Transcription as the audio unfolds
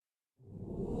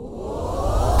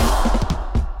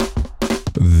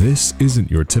This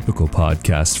isn't your typical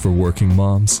podcast for working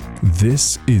moms.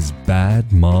 This is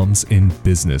Bad Moms in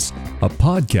Business, a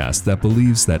podcast that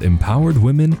believes that empowered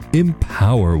women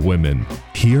empower women.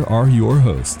 Here are your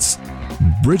hosts,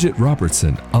 Bridget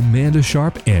Robertson, Amanda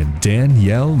Sharp, and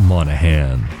Danielle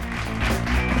Monahan.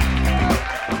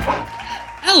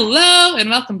 Hello, and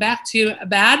welcome back to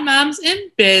Bad Moms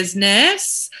in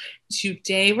Business.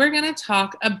 Today, we're going to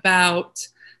talk about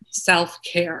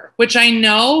self-care, which I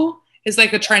know is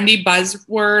like a trendy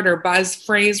buzzword or buzz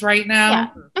phrase right now. Yeah,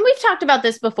 and we've talked about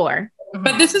this before.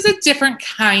 But this is a different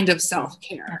kind of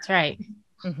self-care. That's right.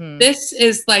 Mm-hmm. This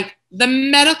is like the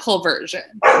medical version.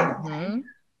 Mm-hmm.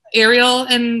 Ariel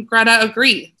and Greta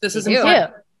agree. This is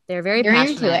important. They're very passionate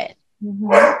into it.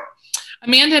 Mm-hmm.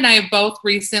 Amanda and I have both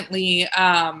recently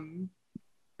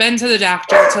been to the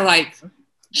doctor to like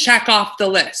check off the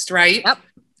list, right?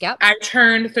 Yep. I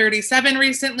turned 37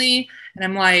 recently, and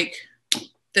I'm like,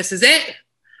 this is it.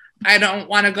 I don't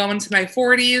want to go into my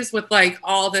 40s with like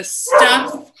all this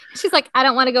stuff. She's like, I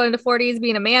don't want to go into 40s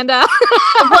being Amanda.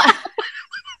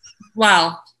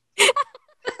 Well,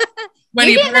 when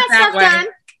you put it that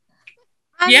way.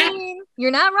 I mean,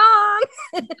 you're not wrong.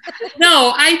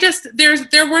 No,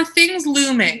 there were things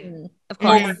looming. Of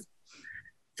course.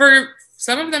 For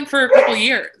some of them for a couple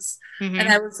years. Mm-hmm. And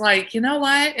I was like, you know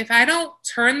what? If I don't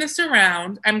turn this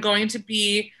around, I'm going to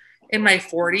be in my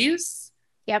 40s.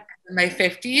 Yep. In my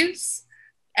 50s.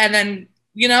 And then,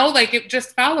 like it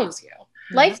just follows you.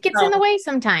 Life gets in the way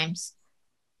sometimes.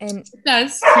 And it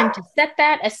does. Time to set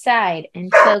that aside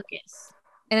and focus.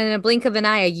 And in a blink of an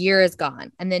eye, a year is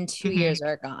gone. And then 2 years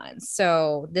are gone.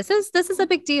 So this is a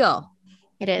big deal.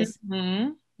 It is.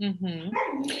 Mm-hmm. Mm-hmm.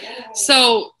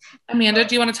 So, Amanda,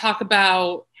 do you want to talk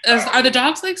about, are the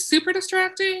dogs like super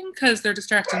distracting? Because they're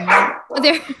distracting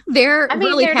me. They're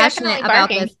really passionate about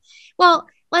this. Well,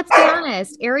 let's be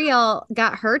honest. Ariel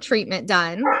got her treatment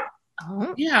done.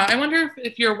 Oh. Yeah. I wonder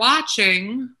if you're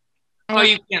watching. Oh,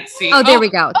 you can't see. Oh, there we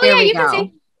go. There we go. Can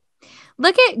see.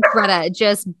 Look at Greta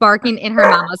just barking in her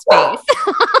mama's face.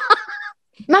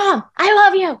 Mom, I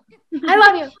love you. I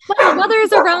love you.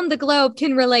 Mothers around the globe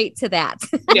can relate to that.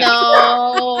 Yeah.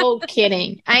 No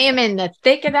kidding. I am in the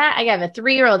thick of that. I have a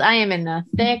 3-year-old. I am in the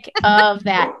thick of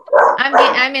that.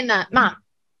 I'm in the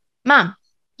mom.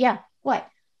 Yeah. What?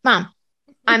 Mom.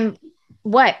 I'm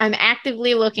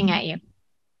actively looking at you.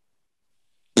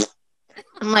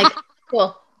 I'm like,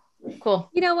 cool.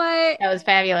 You know what? That was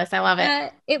fabulous. I love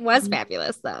it. It was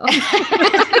fabulous though.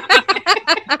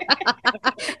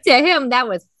 To him, that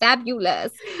was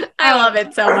fabulous. I love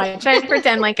it so much. I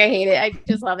pretend like I hate it. I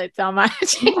just love it so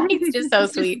much. He's just so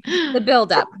sweet. The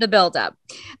build up.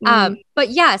 But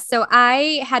yeah, so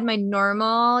I had my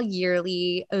normal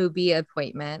yearly OB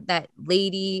appointment, that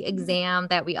lady exam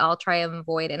that we all try and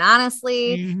avoid. And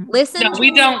honestly, listen. No,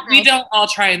 we don't all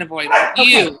try and avoid it. Okay.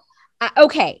 You.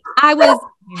 Okay.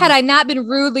 Had I not been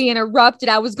rudely interrupted,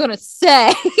 I was going to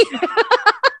say,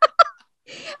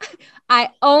 I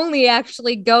only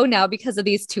actually go now because of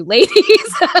these two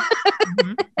ladies,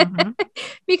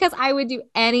 because I would do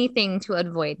anything to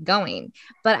avoid going,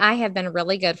 but I have been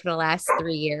really good for the last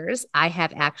 3 years. I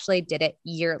have actually did it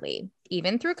yearly,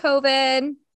 even through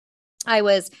COVID. I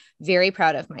was very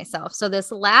proud of myself. So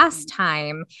this last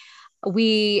time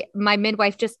my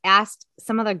midwife just asked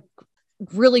some of the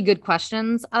really good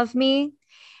questions of me.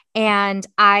 And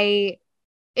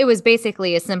it was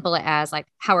basically as simple as like,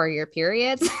 how are your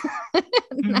periods?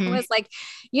 And I was like,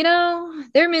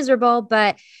 they're miserable,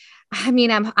 but I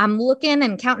mean, I'm looking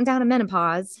and counting down to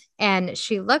menopause. And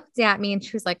she looked at me and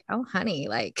she was like, oh, honey,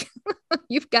 like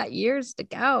you've got years to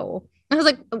go. I was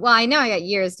like, well, I know I got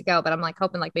years to go, but I'm like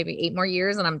hoping like maybe 8 more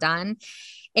years and I'm done.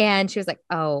 And she was like,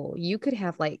 oh, you could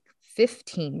have like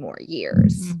 15 more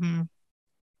years. Mm-hmm.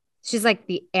 She's like,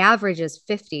 the average is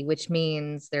 50, which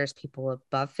means there's people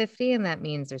above 50. And that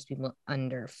means there's people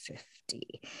under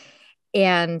 50.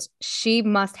 And she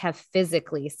must have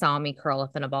physically saw me curl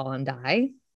up in a ball and die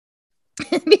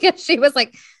because she was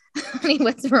like, honey,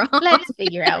 what's wrong? Let's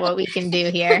figure out what we can do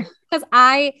here. Because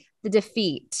the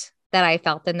defeat that I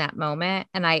felt in that moment.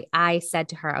 And I said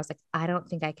to her, I was like, I don't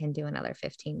think I can do another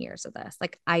 15 years of this.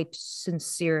 Like, I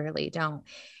sincerely don't.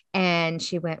 And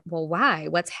she went, well, why?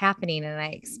 What's happening? And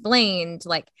I explained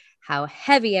like how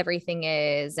heavy everything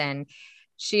is. And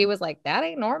she was like, that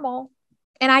ain't normal.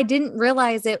 And I didn't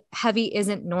realize heavy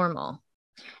isn't normal.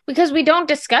 Because we don't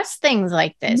discuss things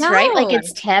like this, right? Like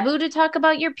it's taboo to talk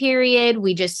about your period.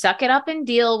 We just suck it up and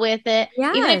deal with it.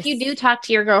 Yes. Even if you do talk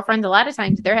to your girlfriends, a lot of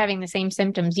times they're having the same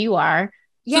symptoms you are.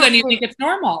 So then you think it's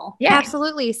normal. Yeah.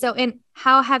 Absolutely. So, and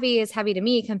how heavy is heavy to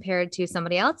me compared to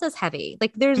somebody else's heavy?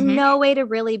 Like there's no way to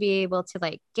really be able to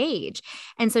like gauge.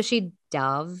 And so she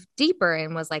delved deeper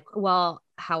and was like, well,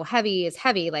 how heavy is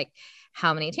heavy? Like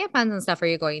how many tampons and stuff are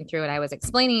you going through? And I was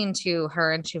explaining to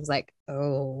her and she was like,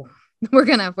 oh, we're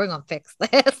gonna fix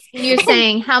this. You're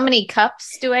saying how many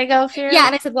cups do I go through? Yeah.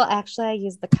 And I said, well, actually I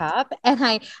use the cup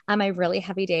and on my really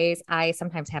heavy days, I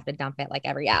sometimes have to dump it like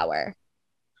every hour.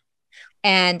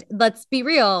 And let's be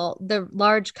real, the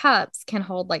large cups can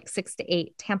hold like 6 to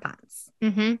 8 tampons.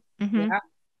 And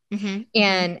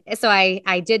so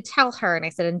I did tell her, and I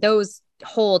said, and those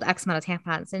hold X amount of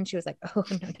tampons. And she was like, oh,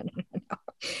 no.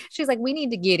 She's like, we need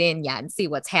to get in yet and see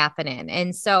what's happening.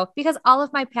 And so, because all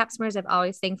of my pap smears have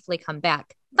always thankfully come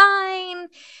back fine.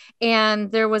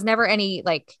 And there was never any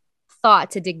like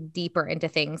thought to dig deeper into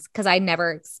things because I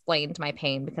never explained my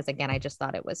pain because again, I just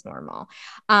thought it was normal.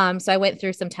 So I went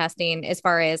through some testing as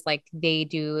far as like they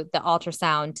do the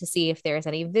ultrasound to see if there's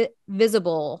any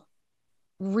visible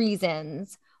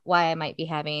reasons why I might be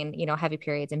having, heavy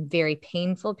periods and very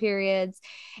painful periods.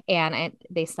 And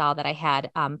they saw that I had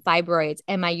fibroids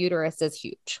and my uterus is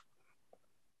huge.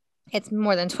 It's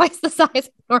more than twice the size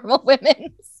of normal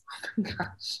women's. Oh,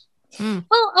 gosh.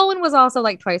 Well, Owen was also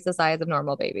like twice the size of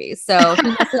normal babies. So he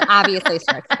must have obviously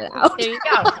stretched it out. There you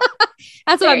go.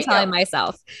 That's what I'm telling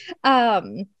myself.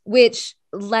 Which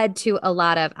led to a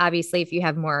lot of, obviously, if you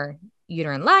have more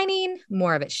uterine lining,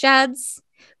 more of it sheds,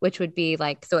 which would be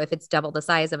like, so if it's double the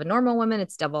size of a normal woman,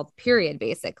 it's double the period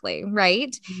basically.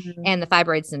 Right. And the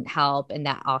fibroids didn't help. And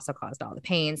that also caused all the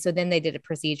pain. So then they did a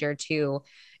procedure to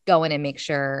go in and make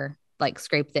sure, like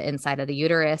scrape the inside of the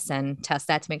uterus and test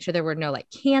that to make sure there were no like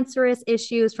cancerous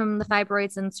issues from the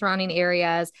fibroids and surrounding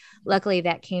areas. Luckily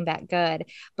that came back good,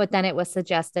 but then it was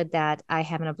suggested that I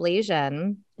have an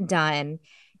ablation done.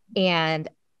 And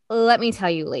let me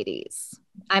tell you, ladies,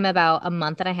 I'm about a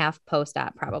month and a half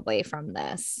post-op probably from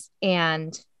this.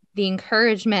 And the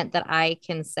encouragement that I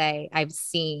can say I've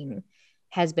seen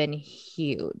has been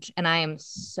huge. And I am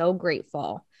so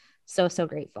grateful. So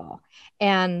grateful.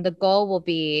 And the goal will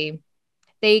be,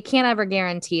 they can't ever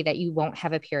guarantee that you won't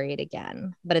have a period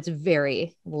again, but it's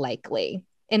very likely.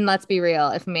 And let's be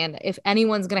real, if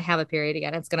anyone's going to have a period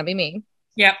again, it's going to be me.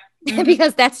 Yep.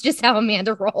 Because that's just how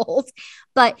Amanda rolls.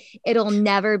 But it'll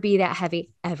never be that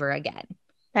heavy ever again.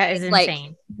 That is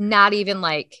insane. Not even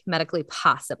like medically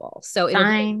possible. So it'll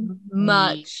be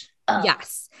much.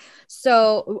 Yes.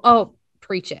 So,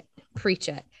 preach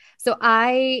it. So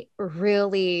I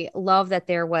really love that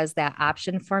there was that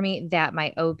option for me that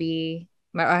my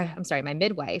my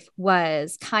midwife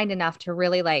was kind enough to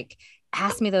really like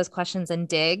ask me those questions and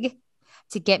dig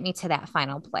to get me to that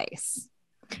final place.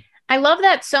 I love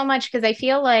that so much because I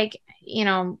feel like,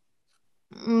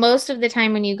 most of the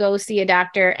time when you go see a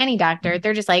doctor, any doctor,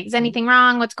 they're just like, is anything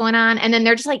wrong? What's going on? And then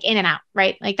they're just like in and out,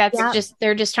 right? Like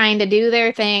they're just trying to do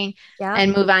their thing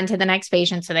and move on to the next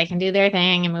patient so they can do their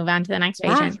thing and move on to the next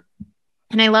patient.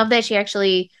 And I love that she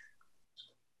actually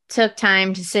took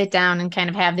time to sit down and kind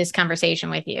of have this conversation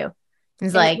with you.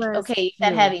 It's like, okay, you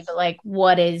said heavy, but like,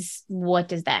 what does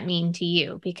that mean to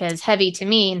you? Because heavy to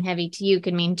me and heavy to you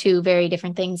could mean two very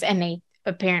different things. And they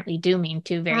apparently do mean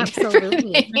two very different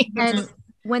things. And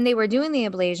when they were doing the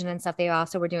ablation and stuff, they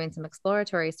also were doing some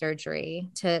exploratory surgery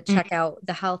to check out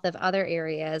the health of other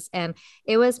areas. And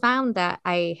it was found that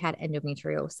I had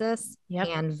endometriosis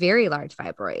and very large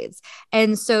fibroids.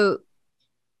 And so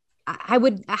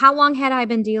how long had I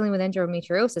been dealing with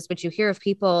endometriosis, which you hear of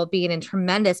people being in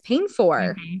tremendous pain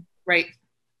for? Right.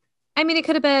 I mean, it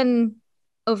could have been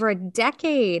over a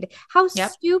decade. How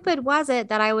stupid was it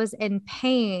that I was in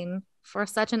pain for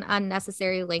such an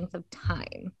unnecessary length of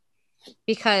time?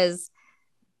 Because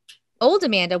old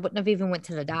Amanda wouldn't have even went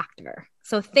to the doctor.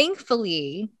 So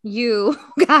thankfully you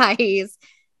guys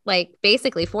like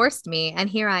basically forced me. And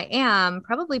here I am,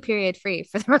 probably period free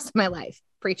for the rest of my life.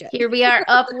 Preach it. Here we are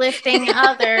uplifting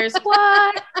others.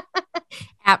 What?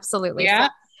 Absolutely. Yeah.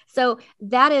 So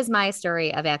that is my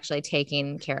story of actually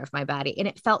taking care of my body. And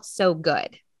it felt so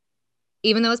good.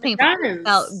 Even though it was painful, it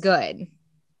felt good.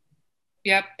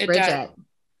 Yep. It Bridget. does.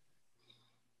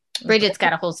 Bridget's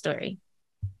got a whole story.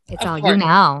 It's all you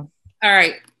now. All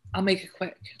right. I'll make it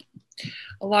quick.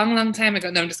 A long, long time ago.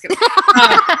 No, I'm just kidding.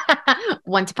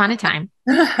 Once upon a time.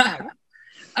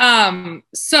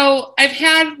 So I've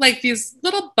had like these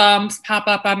little bumps pop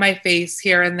up on my face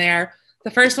here and there.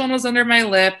 The first one was under my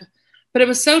lip, but it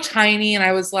was so tiny. And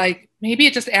I was like, maybe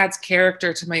it just adds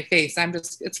character to my face.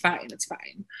 It's fine. It's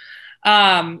fine.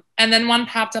 And then one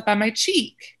popped up on my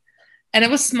cheek and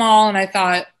it was small. And I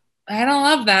thought, I don't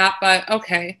love that, but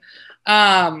okay.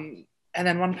 and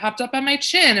then one popped up on my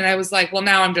chin, and I was like, well,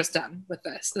 now I'm just done with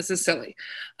this. This is silly.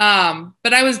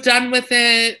 But I was done with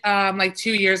it like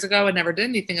 2 years ago and never did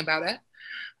anything about it.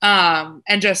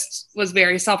 And just was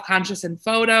very self-conscious in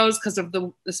photos because of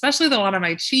especially the one on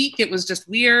my cheek. It was just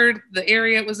weird. The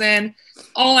area it was in,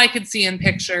 all I could see in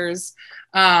pictures.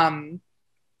 I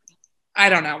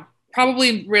don't know.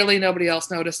 Probably really nobody else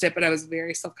noticed it, but I was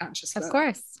very self-conscious. Of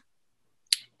course.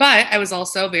 But I was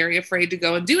also very afraid to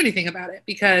go and do anything about it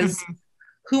because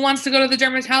who wants to go to the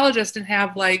dermatologist and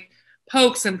have like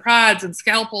pokes and prods and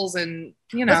scalpels and,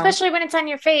 you know. Especially when it's on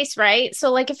your face, right?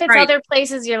 So like if it's other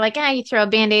places, you're like, you throw a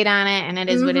Band-Aid on it and it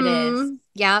is what it is.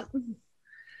 Yeah.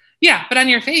 Yeah, but on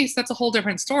your face, that's a whole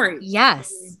different story.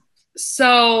 Yes.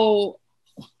 So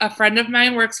a friend of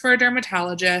mine works for a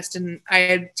dermatologist, and I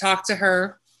had talked to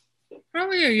her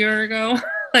probably a year ago,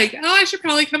 like, oh, I should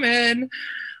probably come in.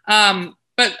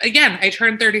 But again, I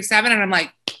turned 37 and I'm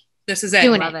like, this is it.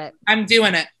 Love it. I'm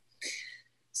doing it.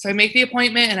 So I make the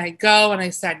appointment and I go and I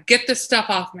said, get this stuff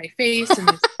off my face. And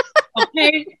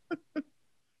okay.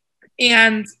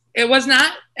 And it was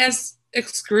not as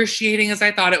excruciating as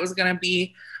I thought it was going to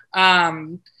be.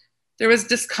 There was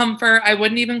discomfort. I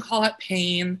wouldn't even call it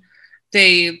pain.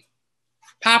 They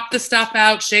popped the stuff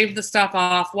out, shaved the stuff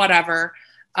off, whatever.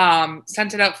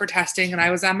 Sent it out for testing, and I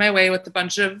was on my way with a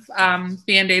bunch of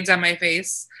Band-Aids on my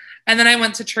face. And then I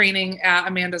went to training at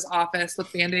Amanda's office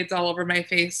with Band-Aids all over my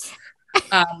face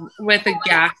with a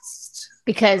guest.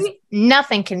 Because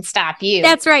nothing can stop you.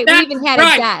 That's right. We even had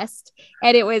a guest,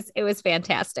 and it was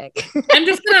fantastic. I'm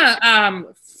just gonna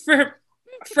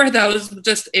for those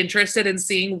just interested in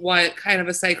seeing what kind of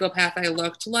a psychopath I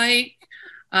looked like.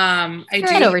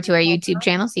 Head over to our YouTube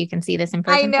channel so you can see this in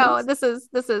person. I know this is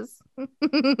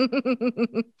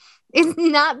it's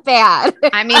not bad.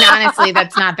 I mean, honestly,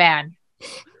 that's not bad.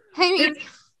 I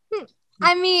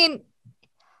mean,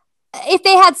 if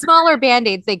they had smaller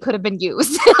Band-Aids, they could have been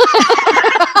used.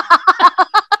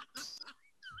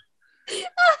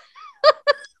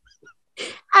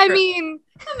 I mean,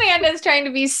 Amanda's trying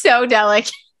to be so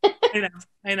delicate. I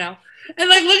know. And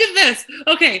like, look at this.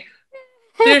 Okay.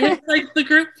 There's like the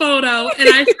group photo, and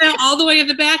I sat all the way in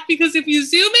the back because if you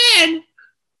zoom in.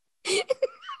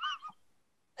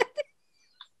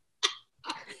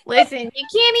 Listen, you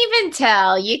can't even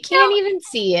tell. You can't even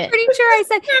see it. Pretty sure I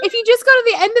said, if you just go to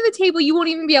the end of the table, you won't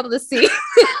even be able to see.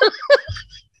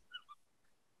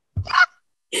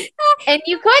 And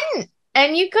you couldn't.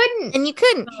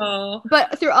 Oh.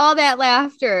 But through all that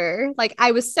laughter, like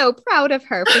I was so proud of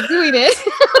her for doing it.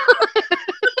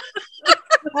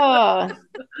 Oh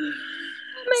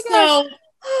my God. So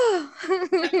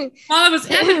while I was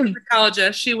at the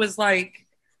dermatologist, she was like,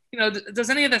 you know, does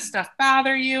any of this stuff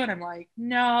bother you? And I'm like,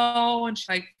 no. And she's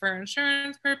like, for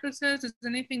insurance purposes, does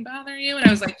anything bother you? And I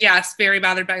was like, yes, very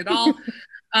bothered by it all.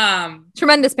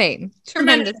 Tremendous pain.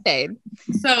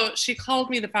 So she called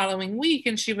me the following week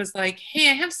and she was like, hey,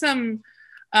 I have some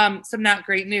not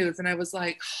great news. And I was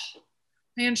like, oh,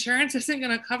 my insurance isn't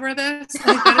going to cover this.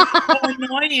 Like, that is so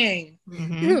annoying.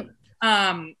 Mm-hmm.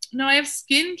 No, I have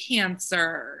skin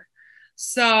cancer.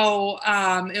 So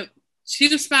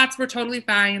 2 spots were totally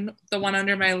fine. The one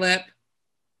under my lip,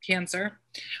 cancer.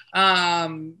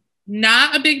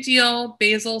 Not a big deal.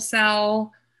 Basal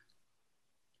cell.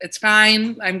 It's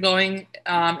fine. I'm going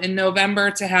in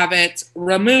November to have it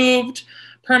removed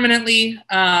permanently.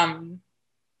 And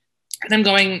I'm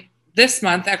going this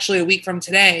month, actually a week from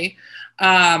today,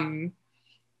 to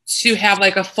have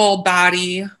like a full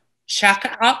body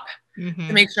checkup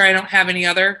to make sure I don't have any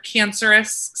other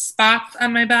cancerous spots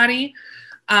on my body.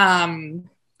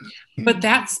 But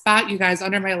that spot, you guys,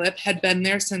 under my lip had been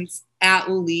there since at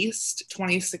least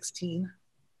 2016.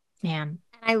 Yeah.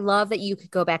 I love that you could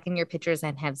go back in your pictures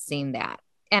and have seen that.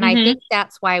 And I think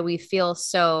that's why we feel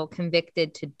so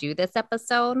convicted to do this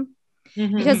episode,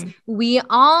 because we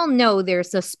all know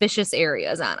there's suspicious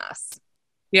areas on us.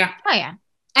 Yeah. Oh, yeah.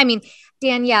 I mean,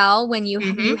 Danielle, when you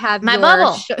have my your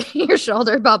bubble, your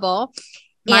shoulder bubble,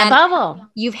 my bubble,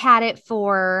 you've had it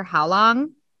for how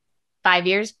long? 5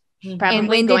 years,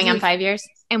 probably going on 5 years.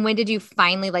 And when did you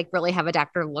finally like really have a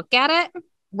doctor look at it?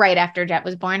 Right after Jet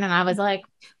was born, and I was like,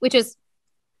 which is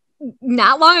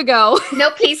not long ago.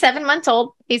 Nope, he's 7 months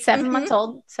old. He's 7 months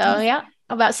old. So yeah,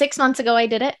 about 6 months ago, I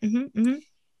did it.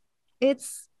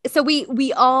 It's so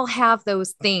we all have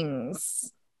those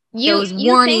things. Those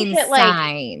you warning think that,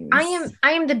 signs.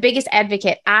 I am the biggest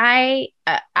advocate. I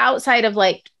outside of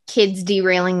like kids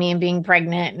derailing me and being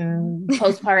pregnant and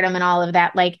postpartum and all of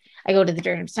that, like I go to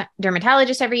the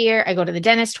dermatologist every year. I go to the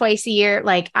dentist twice a year.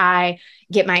 Like I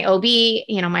get my OB,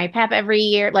 my PEP every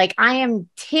year. Like I am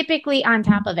typically on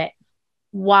top of it.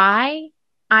 Why?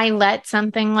 I let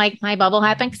something like my bubble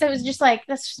happen because I was just like,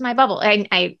 that's just my bubble.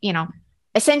 I,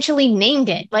 essentially named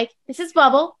it like, this is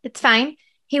Bubble. It's fine.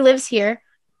 He lives here.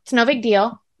 It's no big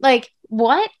deal. Like,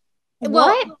 what? Well,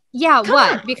 What? yeah, Come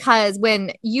what? on. Because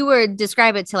when you were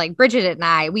describe it to like Bridget and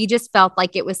I, we just felt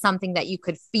like it was something that you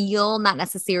could feel, not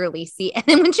necessarily see. And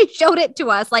then when she showed it to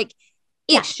us, like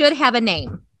it Yeah. should have a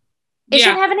name. It Yeah.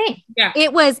 should have a name.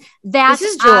 It was that This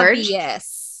is George.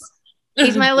 obvious.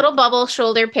 He's my little bubble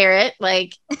shoulder parrot.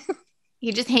 Like,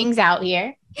 he just hangs out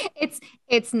here.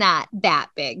 It's not that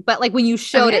big, but like when you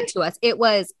showed Okay. it to us, it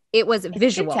was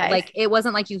visual. size. Like it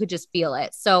wasn't like you could just feel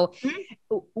it. So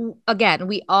again,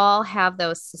 we all have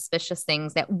those suspicious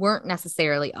things that weren't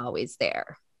necessarily always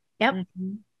there. Yep.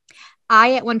 Mhm.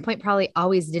 I at one point probably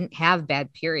always didn't have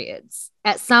bad periods.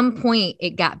 At some point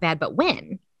it got bad, but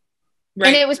when? Right.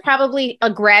 And it was probably a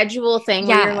gradual thing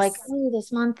where you're Yes. like, oh,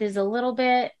 this month is a little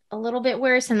bit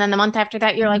worse. And then the month after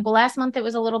that, you're like, well, last month it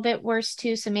was a little bit worse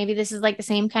too. So maybe this is like the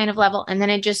same kind of level. And then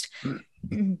it just,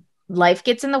 life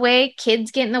gets in the way,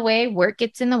 kids get in the way, work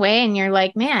gets in the way. And you're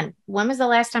like, man, when was the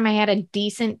last time I had a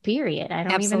decent period? I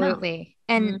don't even know. Absolutely.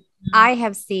 And Mhm. I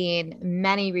have seen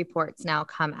many reports now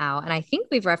come out, and I think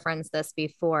we've referenced this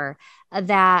before,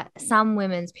 that some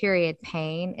women's period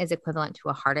pain is equivalent to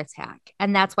a heart attack.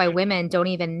 And that's why women don't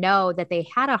even know that they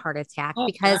had a heart attack Oh,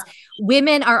 because yeah.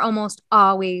 women are almost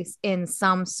always in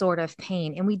some sort of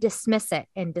pain and we dismiss it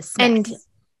and dismiss.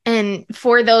 And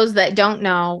for those that don't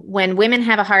know, when women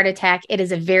have a heart attack, it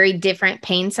is a very different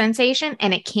pain sensation,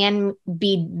 and it can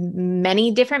be many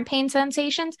different pain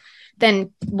sensations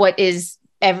than what is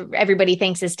everybody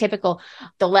thinks is typical.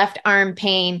 The left arm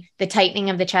pain, the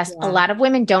tightening of the chest. Yeah. A lot of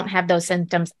women don't have those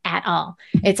symptoms at all.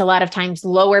 It's a lot of times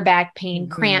lower back pain,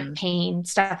 cramp pain,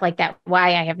 stuff like that.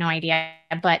 Why? I have no idea.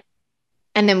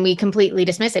 And then we completely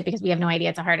dismiss it because we have no idea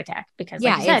it's a heart attack because,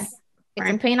 like you said, we're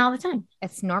in pain all the time.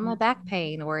 It's normal back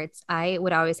pain, or I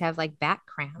would always have like back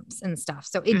cramps and stuff.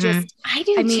 So it Mhm. just, I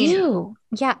do I mean, too.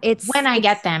 yeah, it's When I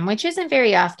get them, which isn't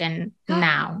very often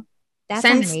now. that's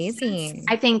Since amazing.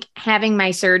 I think having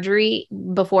my surgery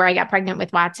before I got pregnant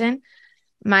with Watson,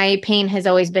 my pain has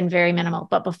always been very minimal.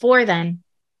 But before then,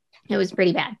 it was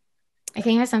pretty bad. I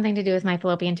think it has something to do with my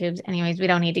fallopian tubes. Anyways, we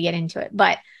don't need to get into it.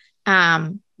 But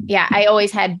yeah, I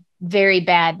always had very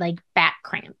bad like back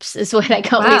cramps is what I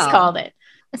always Wow. called it.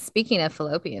 Speaking of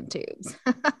fallopian tubes,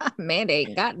 Mandy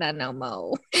ain't got none no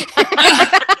more.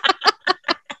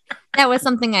 That was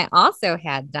something I also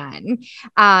had done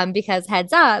because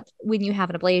heads up, when you have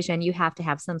an ablation, you have to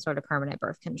have some sort of permanent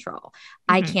birth control.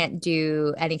 I Mhm. can't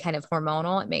do any kind of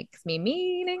hormonal. It makes me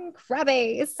mean and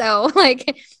crabby. So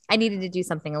like I needed to do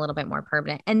something a little bit more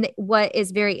permanent. And what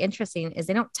is very interesting is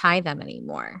they don't tie them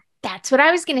anymore. That's what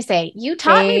I was going to say. You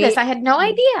taught me this. I had no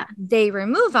idea. They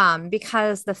remove them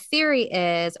because the theory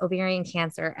is ovarian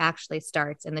cancer actually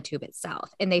starts in the tube itself.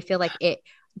 And they feel like it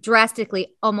drastically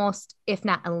almost, if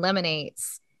not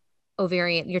eliminates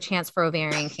your chance for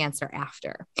ovarian cancer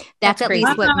after. That's at crazy.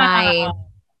 least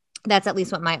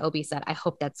what my OB said. I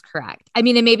hope that's correct. I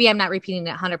mean, and maybe I'm not repeating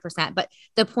it 100%, but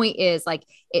the point is like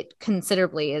it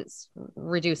considerably is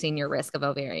reducing your risk of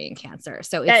ovarian cancer.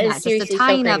 So That it's is not just a seriously so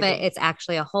tying of crazy. it. It's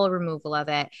actually a whole removal of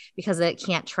it because it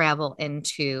can't travel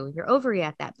into your ovary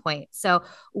at that point. So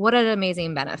what an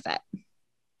amazing benefit.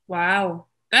 Wow.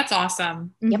 That's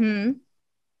awesome. Yep. Mhm.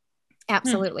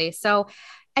 Absolutely. So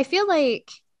I feel like,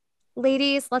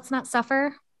 ladies, let's not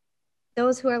suffer.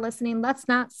 Those who are listening, let's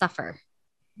not suffer.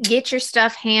 Get your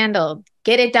stuff handled.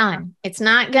 Get it done. It's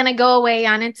not going to go away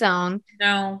on its own.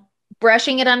 No.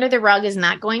 Brushing it under the rug is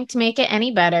not going to make it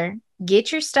any better.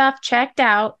 Get your stuff checked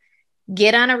out.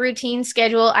 Get on a routine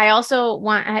schedule. I also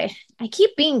I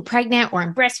keep being pregnant or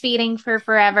I'm breastfeeding for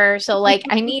forever. So like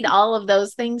I need all of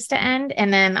those things to end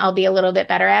and then I'll be a little bit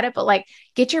better at it. But like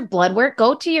get your blood work,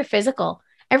 go to your physical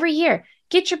every year.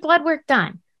 Get your blood work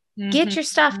done. Get Mhm. your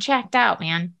stuff checked out,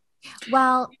 man.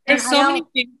 Well, There's and so many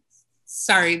things.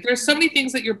 Sorry. There's so many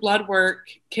things that your blood work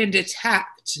can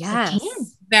detect yes. can.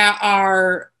 that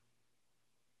are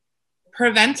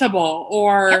preventable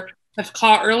or if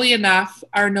caught early enough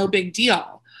are no big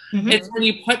deal. Mhm. It's when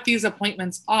you put these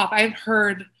appointments off. I've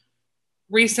heard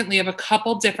recently of a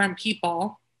couple different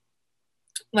people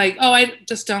like, oh, I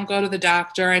just don't go to the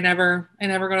doctor. I never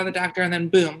go to the doctor. And then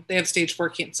boom, they have stage 4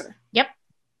 cancer. Yep.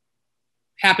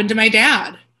 Happened to my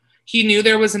dad. He knew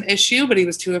there was an issue, but he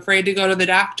was too afraid to go to the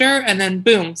doctor. And then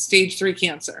boom, stage 3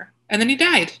 cancer. And then he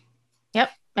died.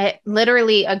 Yep.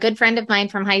 Literally a good friend of mine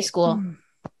from high school,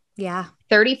 Yeah.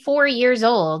 34 years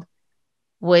old,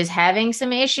 was having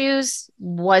some issues,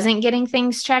 wasn't getting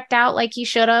things checked out like he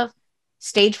should have.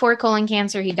 Stage 4 colon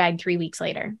cancer. He died 3 weeks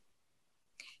later.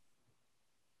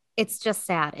 It's just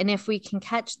sad. And if we can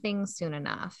catch things soon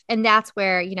enough, and that's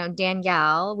where,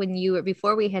 Danielle,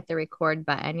 before we hit the record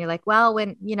button, you're like, well,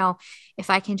 if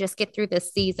I can just get through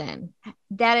this season,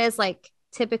 that is like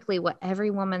typically what every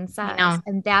woman says.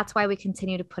 And that's why we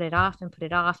continue to put it off and put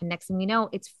it off. And next thing you know,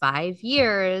 it's 5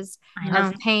 years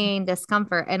of pain,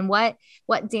 discomfort. And what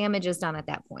damage is done at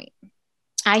that point?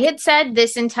 I had said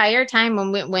this entire time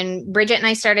when Bridget and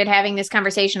I started having this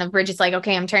conversation of Bridget's like,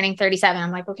 okay, I'm turning 37.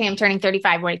 I'm like, okay, I'm turning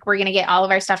 35. We're going to get all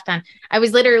of our stuff done. I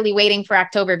was literally waiting for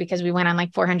October because we went on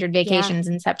like 400 vacations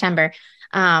in September.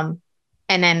 And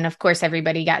then of course,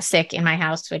 everybody got sick in my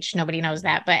house, which nobody knows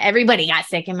that, but everybody got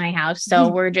sick in my house. So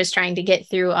we're just trying to get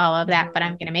through all of that, but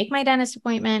I'm going to make my dentist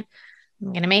appointment.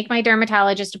 I'm going to make my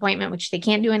dermatologist appointment, which they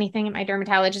can't do anything at my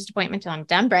dermatologist appointment until I'm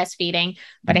done breastfeeding,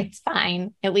 but it's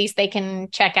fine. At least they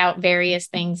can check out various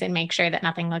things and make sure that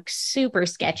nothing looks super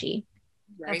sketchy.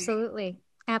 Right? Absolutely.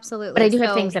 But I do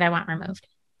have things that I want removed.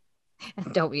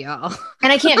 Don't we all?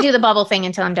 And I can't do the bubble thing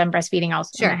until I'm done breastfeeding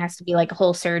also. Sure. It has to be like a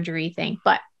whole surgery thing,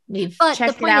 but we've But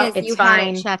checked the it point out. is It's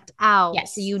fine. Checked out.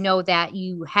 Yes. So you know that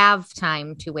you have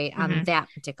time to wait on that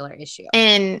particular issue.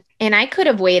 And I could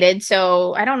have waited.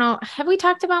 So I don't know. Have we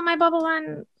talked about my bubble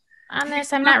on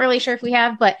this? I'm not really sure if we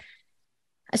have, but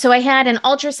so I had an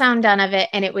ultrasound done of it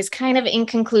and it was kind of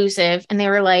inconclusive. And they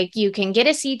were like, you can get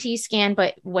a CT scan,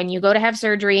 but when you go to have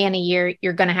surgery in a year,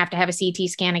 you're going to have a CT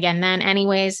scan again then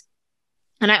anyways.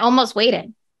 And I almost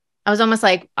waited. I was almost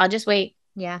like, I'll just wait.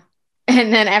 Yeah.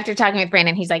 And then after talking with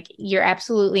Brandon, he's like, you're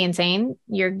absolutely insane.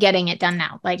 You're getting it done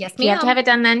now. Like, yes, if you have to have it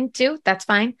done then too, that's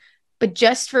fine. But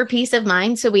just for peace of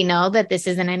mind, so we know that this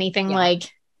isn't anything like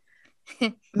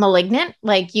malignant,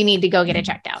 like you need to go get it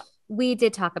checked out. We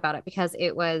did talk about it because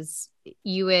it was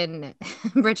you and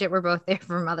Bridget were both there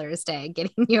for Mother's Day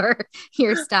getting your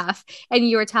stuff. And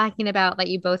you were talking about like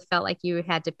you both felt like you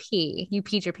had to pee. You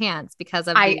peed your pants because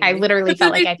of I literally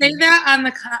felt like I say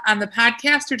that on the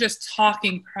podcast or just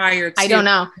talking prior to? I don't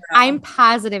know. I'm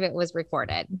positive it was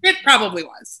recorded. It probably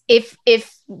was. If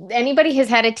anybody has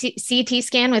had a CT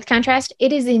scan with contrast,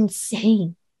 it is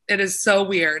insane. It is so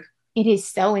weird. It is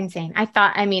so insane.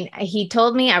 He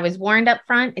told me I was warned up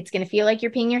front. It's going to feel like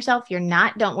you're peeing yourself. You're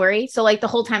not. Don't worry. So like the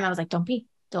whole time I was like, don't pee,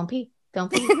 don't pee,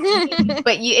 don't pee. Don't pee.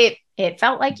 But it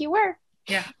felt like you were.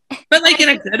 Yeah. But like in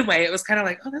a good way. It was kind of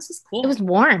like, oh, this is cool. It was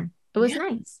warm. It was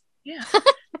nice. Yeah.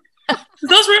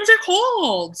 Those rooms are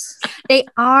cold. They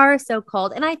are so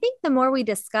cold. And I think the more we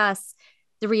discuss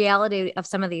the reality of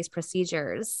some of these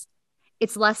procedures,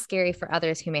 it's less scary for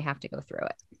others who may have to go through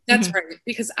it. That's right.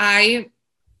 Because I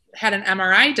had an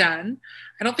MRI done.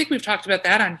 I don't think we've talked about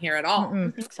that on here at all.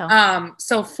 I think so.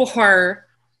 So for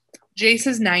Jace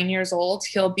is 9 years old.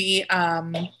 He'll be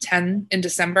 10 in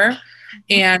December.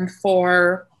 And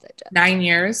for 9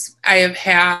 years, I have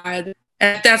had,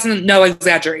 and that's no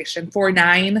exaggeration, for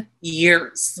 9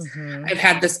 years, I've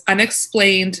had this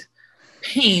unexplained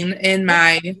pain in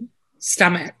my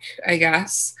stomach, I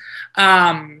guess.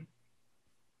 And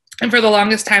for the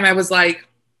longest time, I was like,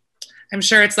 I'm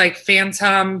sure it's like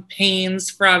phantom pains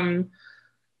from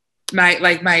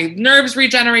my nerves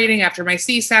regenerating after my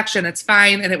C-section. It's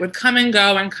fine. And it would come and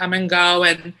go and come and go.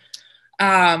 And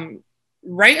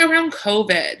right around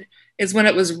COVID is when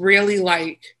it was really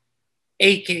like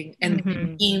aching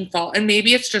and painful. And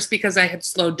maybe it's just because I had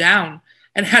slowed down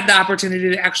and had the opportunity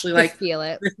to actually like feel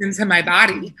it listen to my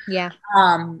body. Yeah.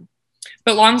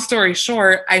 But long story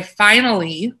short, I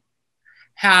finally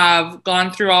have gone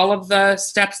through all of the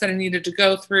steps that I needed to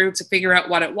go through to figure out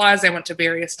what it was. I went to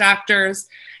various doctors,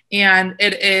 and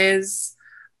it is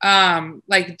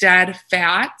like dead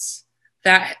fat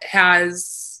that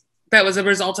was a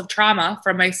result of trauma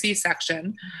from my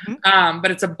C-section.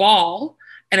 But it's a ball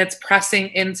and it's pressing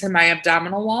into my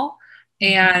abdominal wall,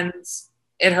 and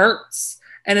it hurts.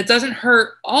 And it doesn't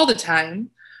hurt all the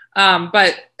time,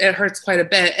 but it hurts quite a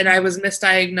bit. And I was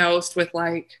misdiagnosed with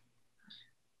like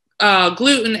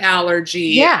gluten allergy.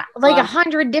 Yeah, like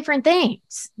 100 different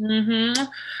things.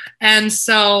 And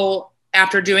so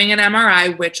after doing an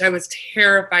MRI, which I was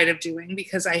terrified of doing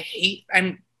because I hate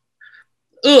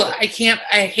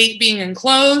being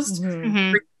enclosed,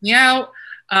 freaked me out.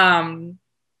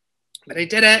 But I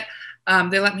did it.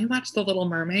 They let me watch The Little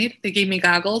Mermaid. They gave me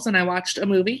goggles and I watched a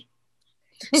movie.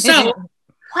 So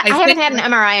I haven't had an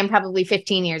MRI in probably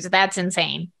 15 years. That's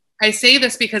insane. I say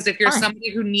this because if you're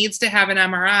somebody who needs to have an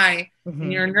MRI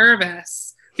and you're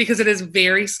nervous, because it is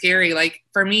very scary. Like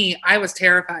for me, I was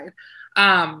terrified.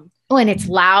 And it's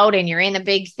loud and you're in a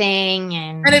big thing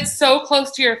and it's so close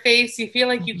to your face. You feel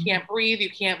like you can't breathe. You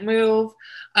can't move.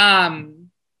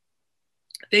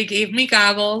 They gave me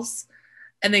goggles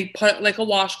and they put like a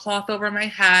washcloth over my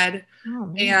head. Oh,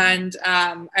 man.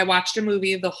 And I watched a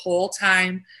movie the whole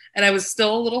time, and I was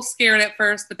still a little scared at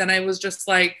first, but then I was just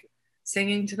like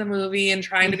singing to the movie and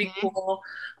trying to be cool.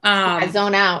 I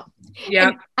zone out. Yeah.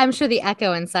 And I'm sure the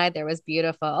echo inside there was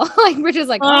beautiful. Like Bridget's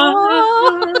like,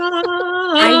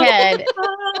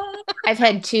 I've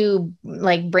had 2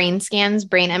 like brain scans,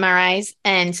 brain MRIs.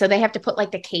 And so they have to put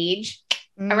like the cage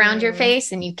around your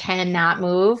face and you cannot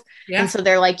move. Yeah. And so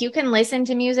they're like, you can listen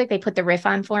to music. They put the riff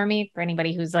on for me for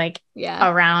anybody who's like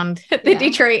around the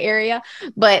Detroit area.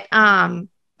 But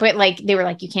like they were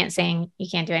like, you can't sing, you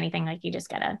can't do anything. Like you just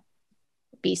gotta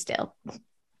be still.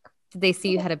 Did they see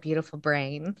you had a beautiful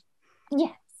brain?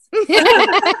 Yes.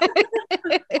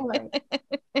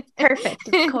 Perfect,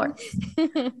 of course.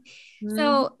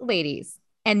 So, ladies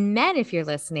and men, if you're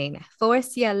listening,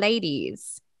 force your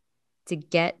ladies to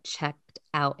get checked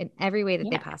out in every way that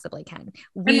they possibly can.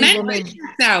 And men get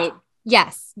checked out.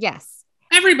 Yes.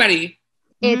 Everybody.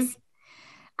 It's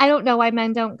I don't know why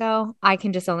men don't go. I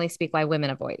can just only speak why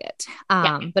women avoid it.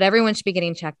 But everyone should be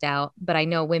getting checked out. But I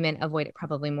know women avoid it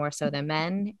probably more so than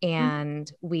men.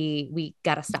 And we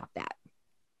got to stop that.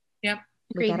 Yep.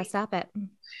 We got to stop it.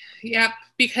 Yep.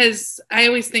 Because I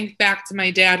always think back to my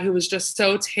dad, who was just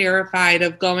so terrified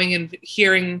of going and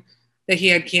hearing that he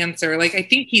had cancer. Like, I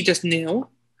think he just knew.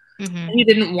 And he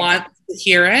didn't want to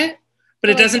hear it,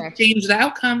 but it doesn't change the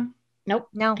outcome. Nope.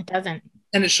 No, it doesn't.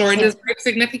 And it sure does break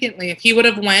significantly. If he would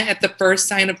have went at the first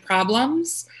sign of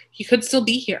problems, he could still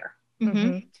be here.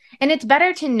 And it's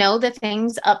better to know the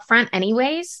things up front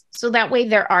anyways. So that way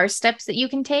there are steps that you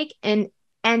can take. And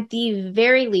at the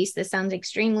very least, this sounds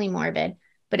extremely morbid,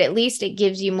 but at least it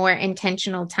gives you more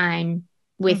intentional time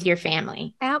with your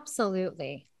family.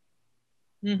 Absolutely.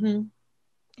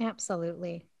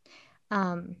 Absolutely.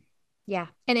 Yeah.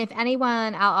 And if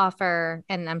anyone, I'll offer,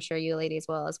 and I'm sure you ladies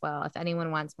will as well, if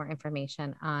anyone wants more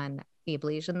information on the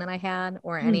ablation that I had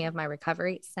or any of my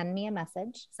recovery, send me a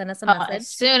message. Send us a message. As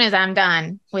soon as I'm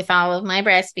done with all of my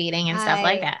breastfeeding and stuff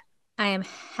like that. I am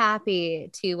happy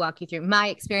to walk you through my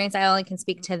experience. I only can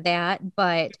speak to that,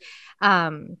 but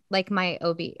like my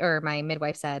OB or my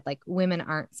midwife said, like women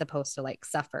aren't supposed to like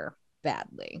suffer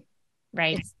badly.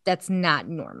 Right. That's not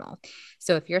normal.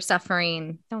 So if you're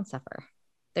suffering, don't suffer.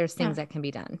 There's things that can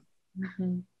be done.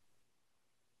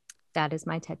 That is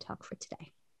my TED Talk for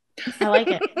today. I like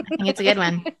it. I think it's a good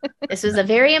one. This was a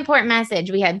very important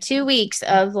message. We had 2 weeks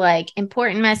of like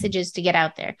important messages to get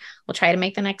out there. We'll try to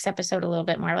make the next episode a little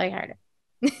bit more lighthearted.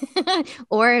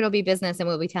 Or it'll be business and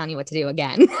we'll be telling you what to do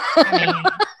again.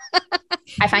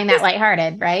 I find that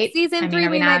lighthearted, right? Season 3,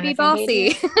 we might be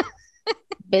bossy.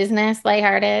 Business,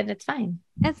 lighthearted. It's fine.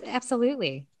 That's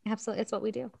absolutely. It's what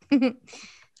we do.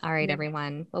 All right,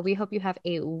 everyone. Well, we hope you have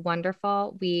a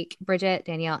wonderful week. Bridget,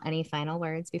 Danielle, any final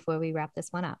words before we wrap this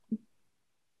one up?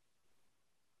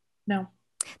 No.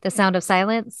 The sound of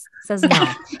silence says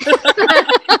no.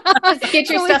 Get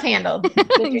your stuff handled.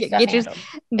 If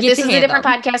this was a different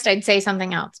podcast, I'd say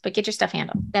something else, but get your stuff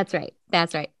handled. That's right.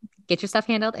 Get your stuff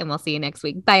handled, and we'll see you next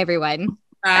week. Bye, everyone.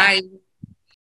 Bye.